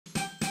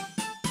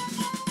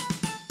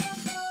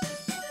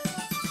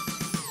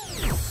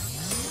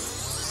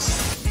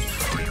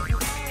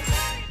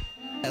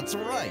That's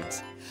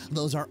right.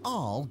 Those are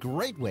all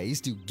great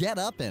ways to get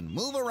up and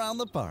move around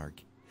the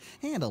park.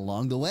 And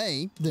along the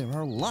way, there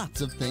are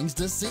lots of things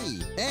to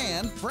see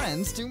and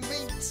friends to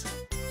meet.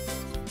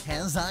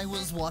 As I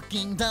was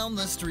walking down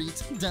the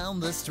street, down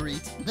the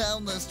street,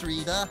 down the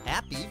street, a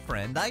happy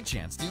friend I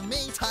chanced to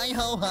meet.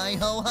 Hi-ho,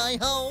 hi-ho,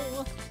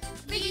 hi-ho.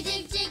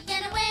 Rig-a-jig jig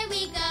and away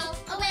we go,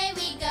 away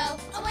we go,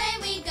 away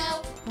we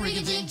go.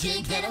 Rig-a-jig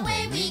jig and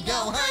away we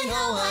go.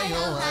 Hi-ho,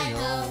 hi-ho,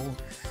 hi-ho.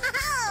 Oh,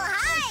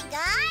 hi,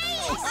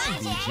 guys! Hi,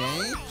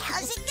 DJ.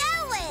 How's it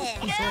going?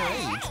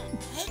 Great.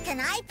 Hey, can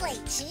I play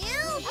too?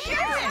 Great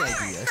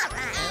idea. All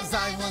right. As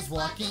I was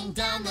walking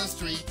down the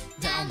street,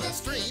 down the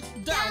street,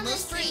 down the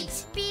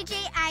street.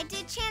 BJ, I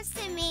did chance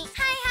to meet.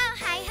 Hi-ho,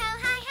 hi-ho,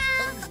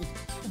 hi-ho.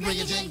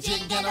 Rig-a-jig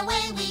jig and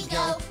away we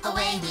go,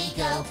 away we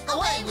go,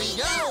 away we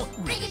go.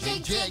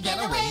 Rig-a-jig jig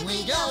and away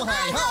we go.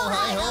 Hi-ho,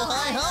 hi-ho,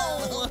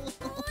 hi-ho.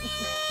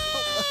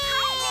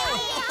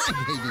 Hi,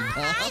 baby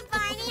Hi, Bop.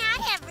 Barney.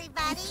 Hi,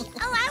 everybody.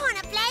 Oh, I want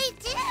to play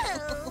too.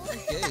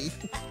 Okay.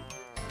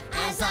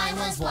 As I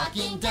was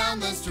walking down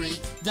the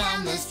street,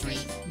 down the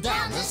street,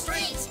 down the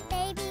street.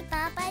 Baby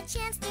Bop, I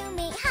chanced to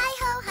meet.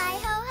 Hi-ho,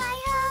 hi-ho,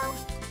 hi-ho.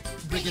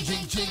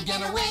 Rig-a-jig jig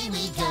and away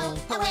we go,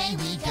 away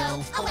we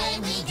go, away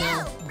we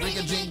go.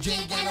 Rig-a-jig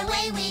jig and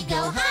away we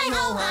go.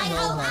 Hi-ho,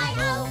 hi-ho,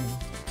 hi-ho.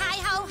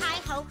 Hi-ho,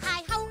 hi-ho,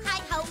 hi-ho,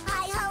 hi-ho.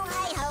 Hi-ho,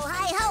 hi-ho,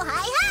 hi-ho,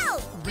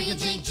 hi-ho.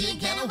 Rig-a-jig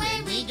jig and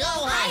away we go.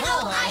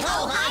 Hi-ho,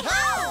 hi-ho,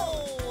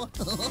 hi-ho.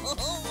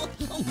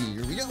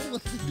 Here we go.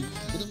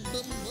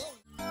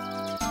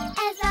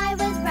 As I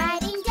was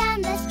riding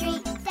down the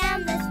street,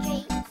 down the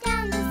street,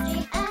 down the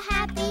street, a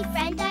happy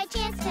friend I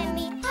chanced to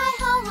meet.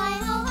 Hi-ho,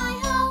 hi-ho,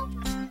 hi-ho.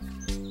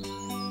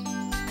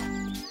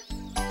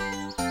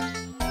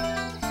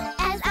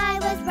 As I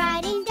was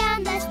riding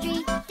down the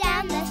street,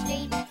 down the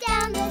street,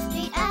 down the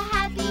street, a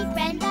happy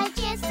friend I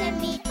chanced to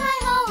meet.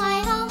 Hi-ho,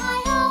 hi-ho,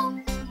 hi-ho.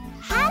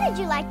 How did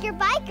you like your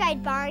bike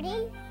ride,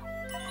 Barney?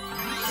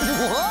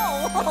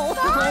 Whoa!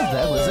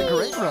 That was a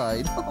great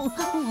ride. Oh,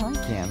 hi,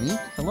 Cammy.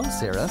 Hello,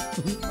 Sarah.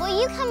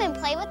 Will you come and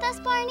play with us,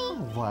 Barney?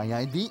 Why,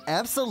 I'd be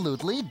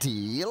absolutely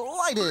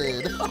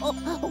delighted.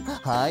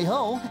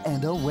 Hi-ho,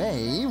 and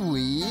away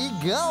we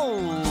go.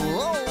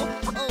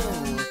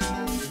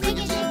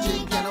 Rig-a-jig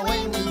jig and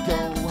away we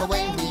go,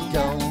 away we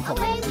go,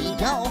 away we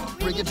go.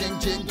 Rig-a-jig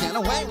jig and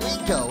away we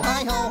go.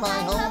 Hi-ho,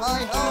 hi-ho,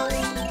 hi-ho.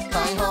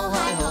 Hi-ho,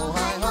 hi-ho,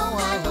 hi-ho,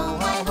 hi-ho,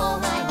 hi-ho,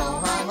 hi-ho,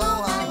 hi-ho,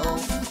 hi-ho.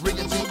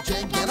 Rig-a-jig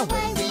jig and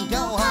away we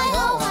go.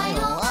 Hi-ho,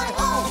 hi-ho,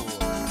 hi-ho.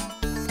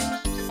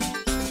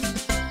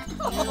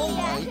 Oh,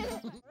 my.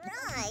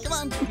 Right. Come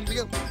on, here we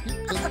go.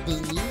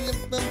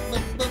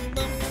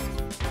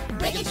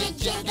 Rig-a-jig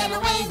jig and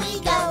away we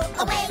go,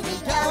 away we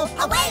go,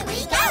 away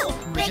we go.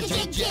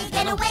 Rig-a-jig jig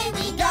and away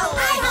we go.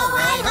 Hi-ho,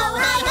 hi-ho,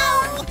 hi-ho.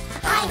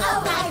 Hi-ho,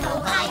 hi-ho,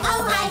 hi-ho,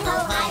 hi-ho,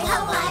 hi-ho,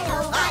 hi-ho,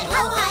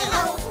 hi-ho,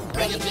 hi-ho.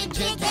 Rig-a-jig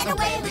jig and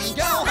away we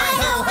go.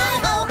 Hi-ho,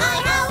 hi-ho,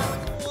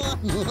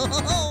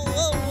 hi-ho.